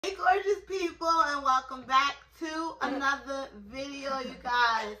gorgeous people, and welcome back to another video, you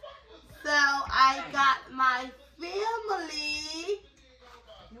guys. So I got my family.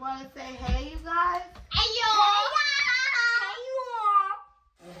 You want to say hey, you guys? Hey,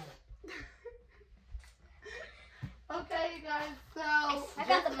 yo. Okay, you guys, so I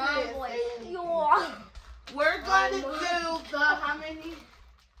got the mom voice. We're going to do the, how many?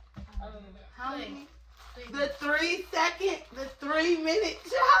 The 3 minute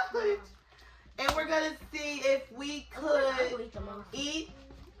challenge. And we're going to see if we could eat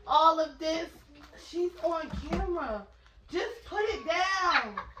all of this. She's on camera. Just put it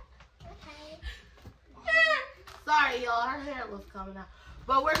down. Okay. Sorry, y'all. Her hair was coming out.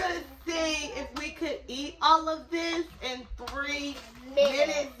 But we're going to see if we could eat all of this in 3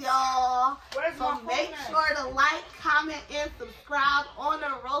 minutes, y'all. So make sure to like, comment, and subscribe on the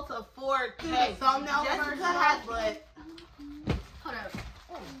road to 4K. Thumbnail first, but Hold up.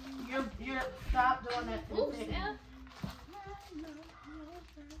 you're stop doing that. Oops, yeah.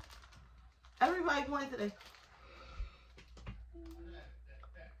 Everybody point today.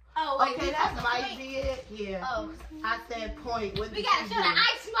 Oh, wait. Okay, that might be it. Yeah. Oh. I said point. What We did gotta you show do? the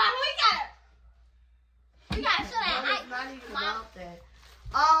ice mom. We gotta show that No, ice. it's not even about that.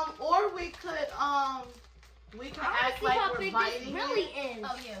 Or we could act like we're biting really it. is.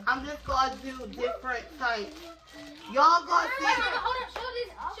 Oh, yeah. I'm just gonna do different types. Y'all gonna see. Hold up.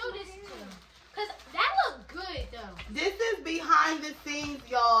 Show this to them. Cause that look good though. This is behind the scenes,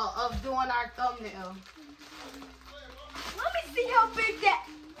 y'all, of doing our thumbnail. Let me see how big that.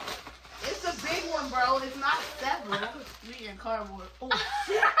 It's a big one, bro. It's not several. We in cardboard. Oh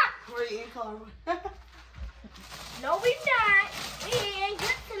shit. We're eating cardboard. No, we not. We ain't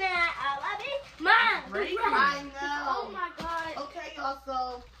good tonight. I love it. Mom. I know. Oh my God. Okay, y'all.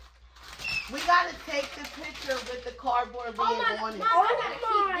 So we gotta take the picture with the cardboard lid Oh my on it. God. I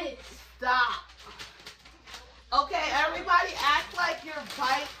gotta keep this. Stop. Okay, everybody act like you're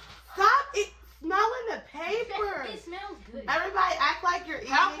biting. Stop it smelling the paper. It smells good. Everybody act like you're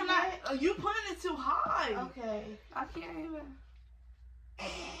eating How can I? it. You putting it too high. Okay. I can't even.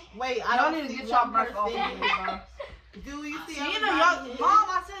 Wait, I Y'all don't need to see get y'all one breath off of person. me, bro. Do you see Tina, everybody y'all, here? Mom,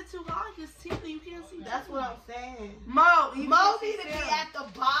 I said too high. Cause Tina, you can't see. That's what I'm saying. Mo, you Mo can't need to see be Sarah. at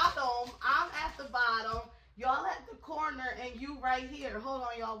the bottom. I'm at the bottom. Y'all at the corner, and you right here. Hold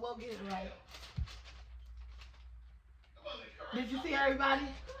on, y'all. We'll get it right. Did you see everybody?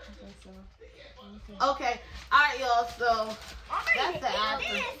 Okay. All right, y'all. So that's the after.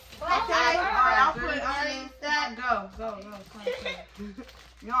 Okay. All right, I'll put it. that. Go.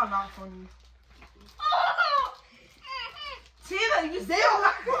 Y'all not funny. Tina, you They still don't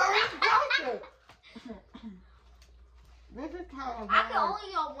not like to This is kind of I can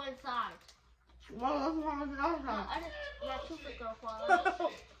only go one side. Well, what's wrong with the other I side? just my tooth is gonna fall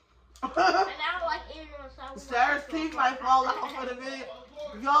out. And I don't like eating on the side. Sarah's teeth might fall out for the video.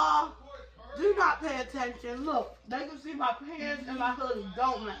 Y'all, do not pay attention. Look, they can see my pants and my hoodie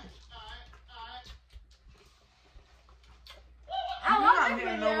don't match. You're not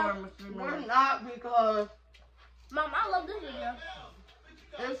getting nowhere, Mr. We're Miller. not because Mom, I love this video.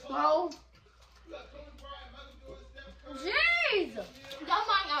 it's slow. Jeez! Don't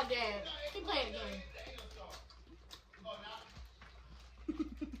mind our dad. He playing a game.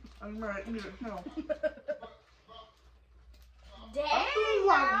 I'm ready to eat it now. Dad? I feel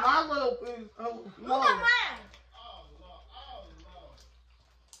like my little piece. Oh, Look no. at mine.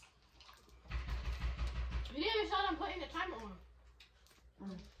 You didn't show them putting the timer on.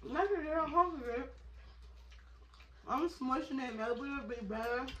 Maybe they don't want it. I'm smushing it. Maybe it'll be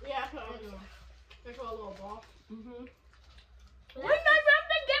better. Yeah, I put it on there. There's a little ball. Mm-hmm. We know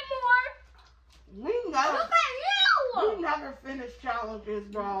something get more. We never, Look at you. we never finish challenges,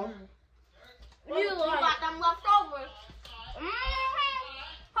 bro. You got them leftovers.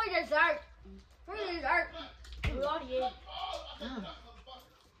 For dessert. We already ate.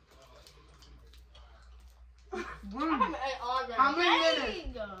 I haven't ate all that. How many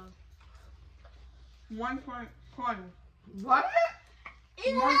minutes? 1.20. What?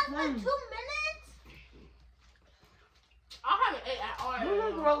 It One has been point. 2 minutes? I haven't ate at all.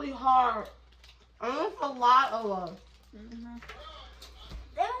 This is really hard. And it's a lot of us. It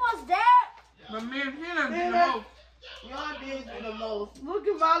was that. But me and Tina do the Yeah. most. Y'all did do the most. Look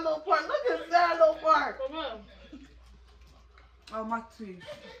at my little part. Look at Sarah's little part. Oh, my teeth.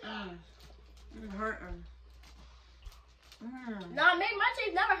 It's hurting. Nah, me, my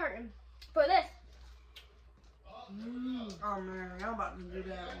teeth never hurting. For this. Oh man, y'all about to do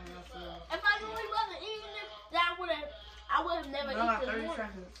that when I said. If I really wasn't eating it, then I would have never No, like eaten 30 more.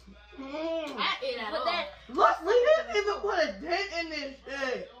 seconds. I ate at But all. that, look, we didn't even put a dent in this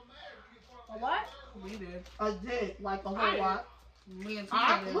shit. We did. A dick, like a whole lot. Me and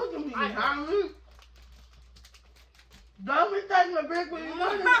Tina did. Look at me. Don't be taking a big one. You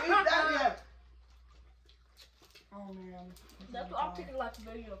don't even eat that yet. Oh man. That's what I'm taking like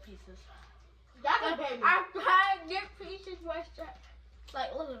video pieces. That's a baby. I tried to get pieces right there.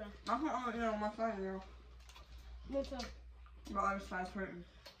 Like, look at them. I can't only eat on my side now. Me too. The other side's hurting.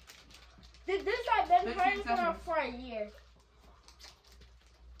 This I've been 15 trying seconds. for a year.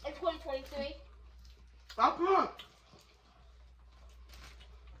 It's 2023. Stop on.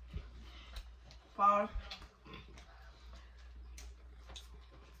 5,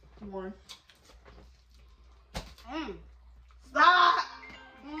 1. Stop.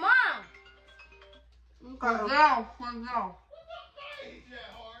 Mom! One Okay. down. One down.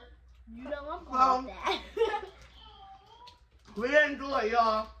 You know I'm going with that. We didn't do it,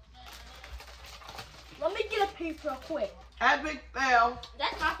 y'all. Let me get a piece real quick. Epic fail.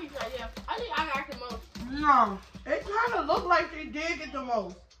 That's my piece right here. I think I got the most. No. It kind of looked like she did get the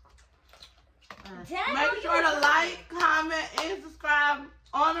most. Dad, Make sure to like, comment, and subscribe.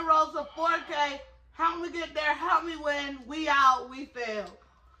 On the road to 4K. Help me get there. Help me win. We out. We fail.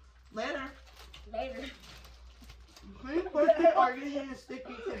 Later. Later. Please push it or your hand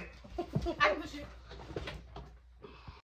sticky too. I can push it.